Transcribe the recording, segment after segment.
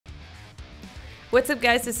What's up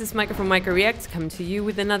guys, this is Micha from michareacts, coming to you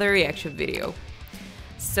with another reaction video.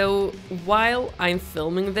 So while I'm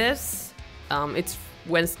filming this, it's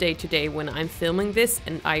Wednesday today when I'm filming this,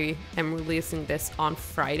 and I am releasing this on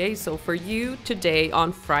Friday. So for you today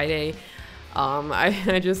on Friday,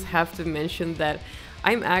 I just have to mention that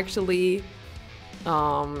I'm actually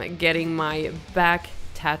getting my back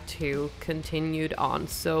tattoo continued on.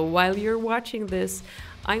 So while you're watching this,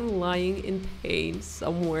 I'm lying in pain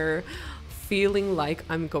somewhere, feeling like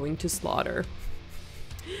I'm going to slaughter.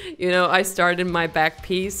 You know, I started my back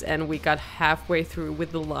piece and we got halfway through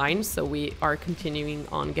with the lines, so we are continuing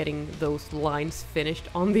on getting those lines finished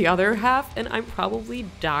on the other half, and I'm probably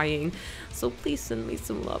dying. So please send me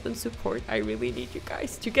some love and support. I really need you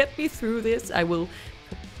guys to get me through this. I will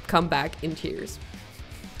come back in tears,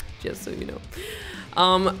 just so you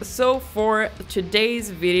know. So for today's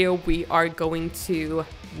video, we are going to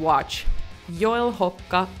watch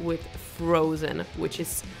Hokka with Frozen, which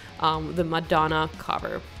is the Madonna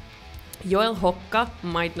cover. Hokka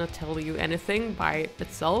might not tell you anything by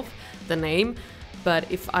itself, the name,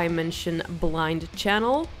 but if I mention Blind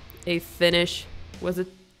Channel, a Finnish, was it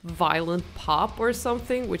violent pop or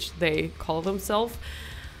something, which they call themselves.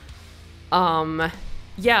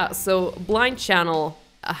 Yeah, so Blind Channel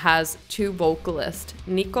has two vocalists,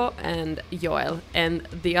 Nico and Joel, and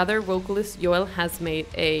the other vocalist, Joel, has made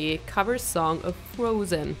a cover song of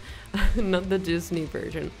Frozen, not the Disney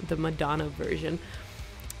version, the Madonna version.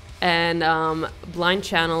 And Blind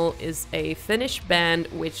Channel is a Finnish band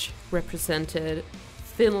which represented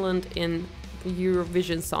Finland in the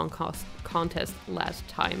Eurovision Song Contest last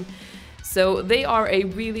time. So they are a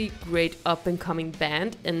really great up-and-coming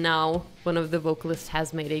band, and now one of the vocalists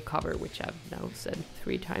has made a cover, which I've now said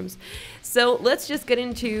 3 times. So let's just get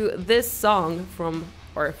into this song from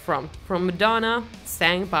Madonna,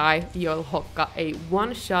 sang by Hokka, a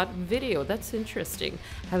one-shot video. That's interesting.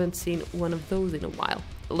 Haven't seen one of those in a while.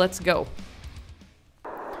 Let's go.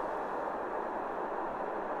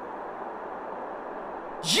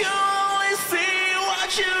 You only see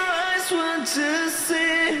what your eyes want to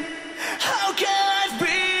see. How can I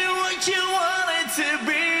be what you want it to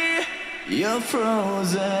be? You're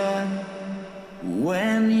frozen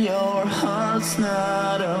when your heart's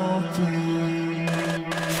not open.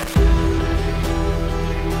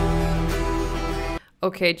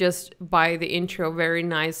 Okay, just by the intro, very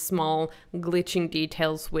nice small glitching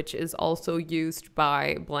details, which is also used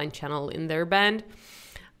by Blind Channel in their band.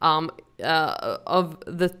 Of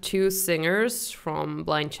the two singers from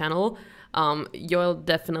Blind Channel, Joel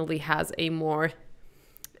definitely has a more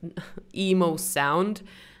emo sound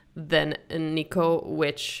than Nico,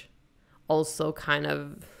 which also kind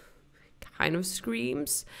of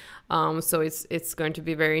screams. So it's going to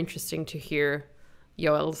be very interesting to hear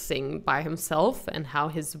Joel sing by himself and how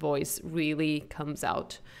his voice really comes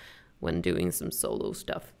out when doing some solo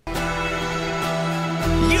stuff. You're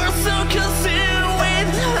so consumed with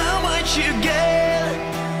how much you get.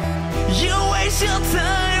 You waste your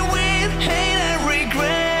time with hate and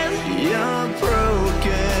regret. You're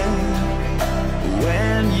broken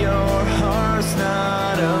when your heart's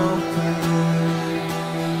not open.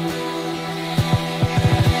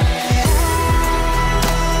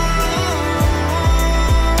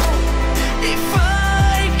 If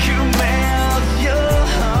I could melt your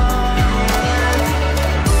heart,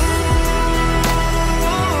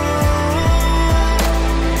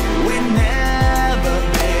 we'd never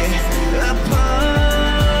be apart.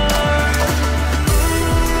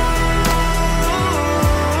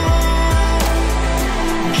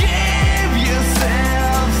 Give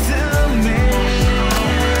yourself to me.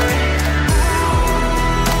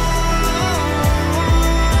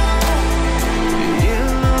 You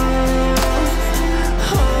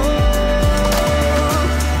hold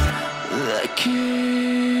the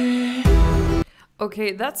key.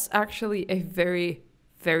 Okay, that's actually a very,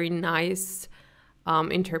 very nice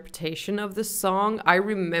interpretation of the song. I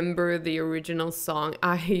remember the original song.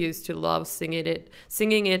 I used to love singing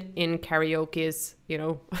it in karaoke's, you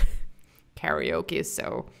know, karaoke.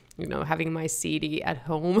 So, you know, having my CD at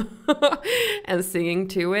home and singing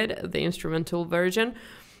to it, the instrumental version.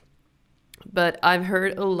 But I've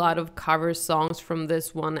heard a lot of cover songs from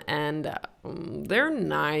this one, and they're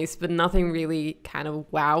nice, but nothing really kind of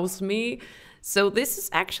wows me. So this is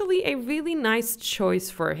actually a really nice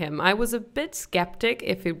choice for him. I was a bit skeptic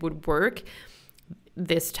if it would work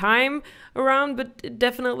this time around, but it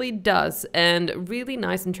definitely does. And really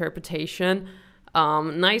nice interpretation,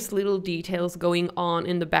 nice little details going on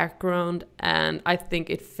in the background, and I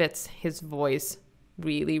think it fits his voice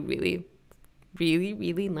really, really, really,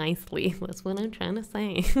 really nicely. That's what I'm trying to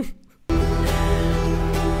say.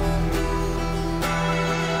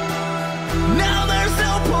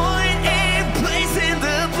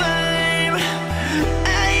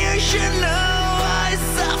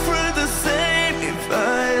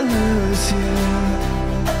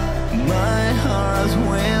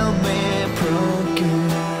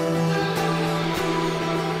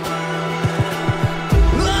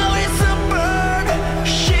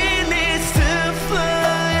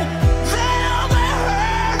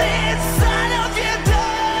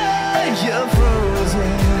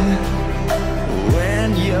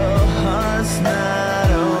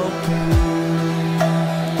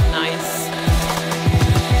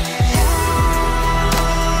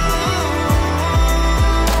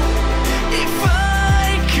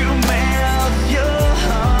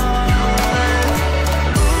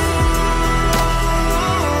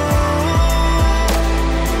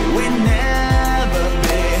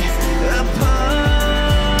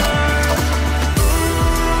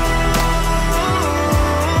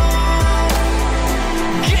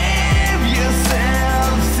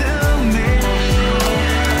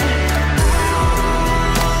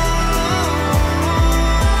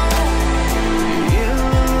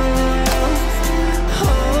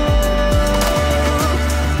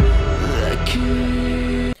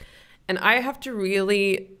 I have to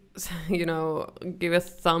really, you know, give a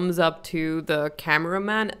thumbs up to the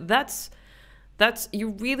cameraman. That's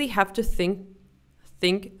you really have to think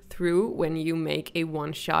through when you make a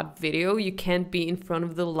one-shot video. You can't be in front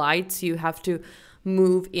of the lights. You have to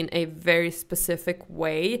move in a very specific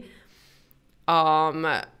way.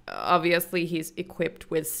 Obviously he's equipped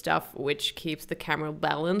with stuff which keeps the camera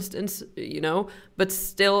balanced, and you know, but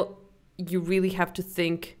still you really have to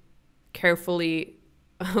think carefully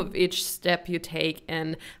of each step you take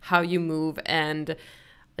and how you move, and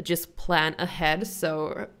just plan ahead.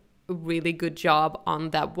 So really good job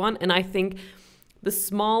on that one. And I think the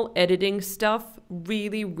small editing stuff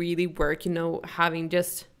really work, you know, having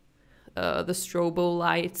just the strobo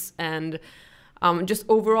lights, and just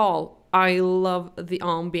overall I love the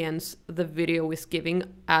ambience the video is giving.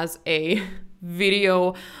 As a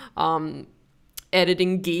video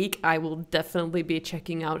editing geek, I will definitely be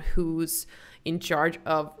checking out who's in charge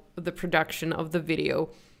of the production of the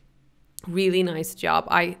video. Really nice job.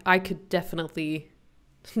 I could definitely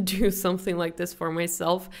do something like this for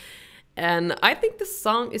myself. And I think the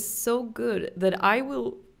song is so good that I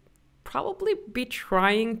will probably be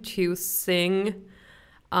trying to sing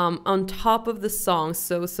on top of the song,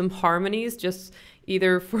 so some harmonies, just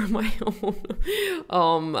either for my own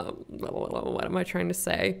what am I trying to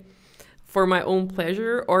say, for my own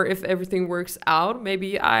pleasure, or if everything works out,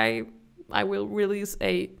 maybe I will release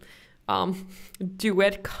a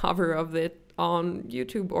duet cover of it on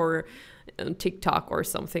YouTube or TikTok or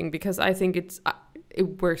something, because I think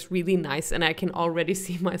it works really nice, and I can already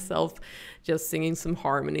see myself just singing some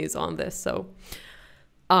harmonies on this. So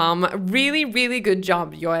really good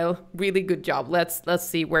job, Joel. Really good job. Let's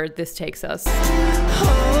see where this takes us.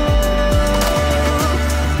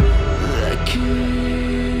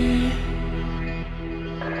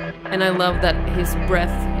 And I love that his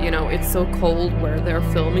breath, you know, it's so cold where they're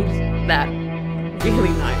filming. That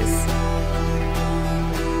really nice.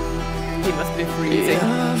 He must be freezing.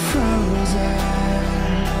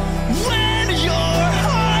 When your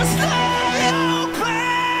heart's not open,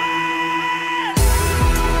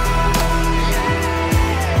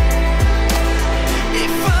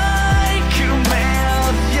 if I could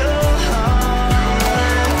melt your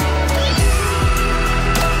heart,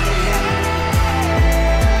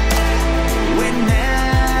 we'll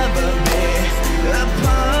never be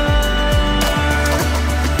apart.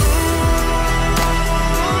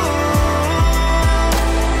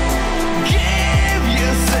 Give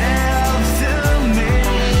yourself to me.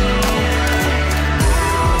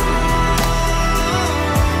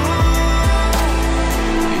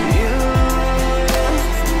 You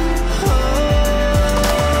hold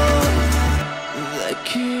the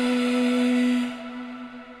key.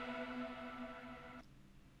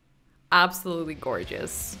 Absolutely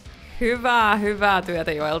gorgeous. Hyvää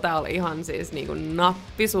työtä Joel. Tää oli ihan siis niinku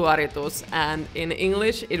nappisuoritus. And in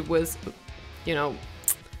English it was, you know,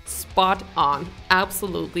 spot on.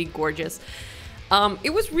 Absolutely gorgeous.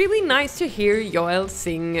 It was really nice to hear Joel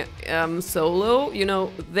sing solo. You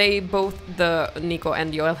know, they both, Nico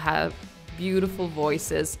and Joel, have beautiful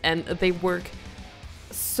voices, and they work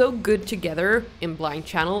so good together in Blind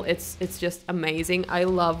Channel. It's just amazing. I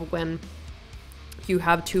love when you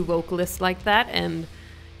have two vocalists like that, and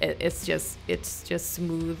it's just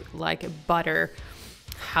smooth like butter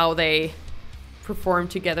how they perform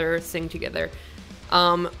together, sing together.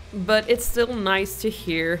 But it's still nice to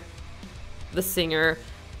hear the singer,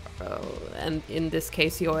 and in this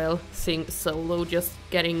case Joel, sing solo, just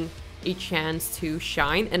getting a chance to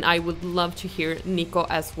shine. And I would love to hear Nico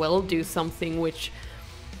as well do something which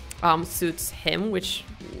suits him, which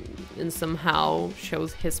somehow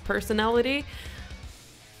shows his personality.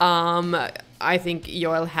 I think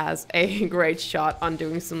Joel has a great shot on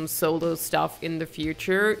doing some solo stuff in the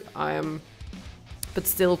future. But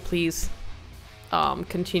still, please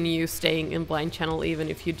continue staying in Blind Channel even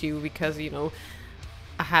if you do, because, you know,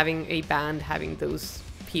 having a band, having those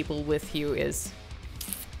people with you is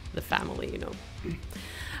the family, you know.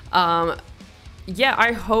 Yeah,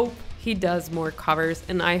 I hope he does more covers,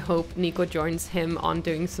 and I hope Nico joins him on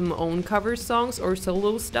doing some own cover songs or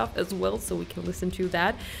solo stuff as well, so we can listen to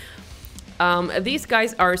that. These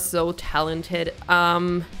guys are so talented.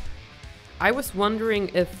 I was wondering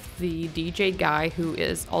if the DJ guy who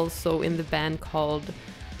is also in the band called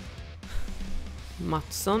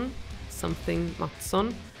Mattsson, something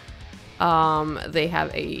Mattsson, they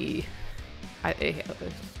have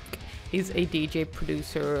he's a DJ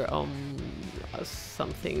producer,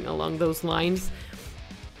 something along those lines.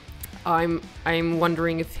 I'm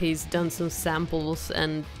wondering if he's done some samples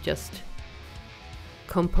and just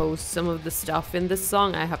composed some of the stuff in this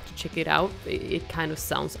song. I have to check it out. It kind of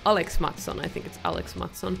sounds Alex Mattsson. I think it's Alex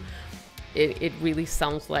Mattsson. It really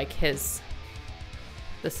sounds like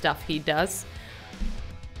the stuff he does.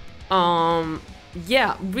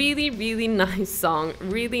 Yeah, really nice song.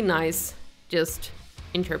 Really nice just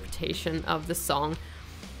interpretation of the song.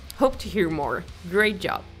 Hope to hear more. Great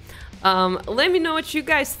job. Let me know what you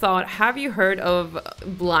guys thought. Have you heard of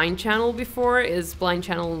Blind Channel before? Is Blind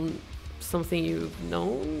Channel something you've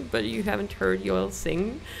known but you haven't heard Yoel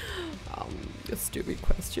sing? Stupid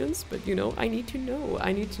questions, but you know, I need to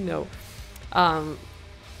know.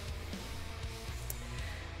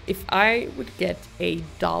 If I would get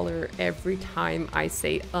 $1 every time I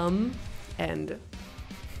say and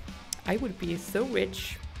I would be so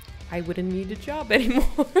rich I wouldn't need a job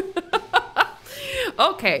anymore.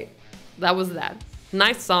 Okay, that was that.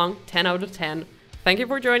 Nice song, 10 out of 10. Thank you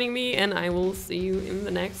for joining me, and I will see you in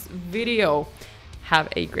the next video. Have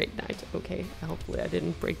a great night. Okay, hopefully I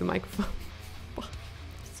didn't break the microphone.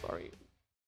 Sorry.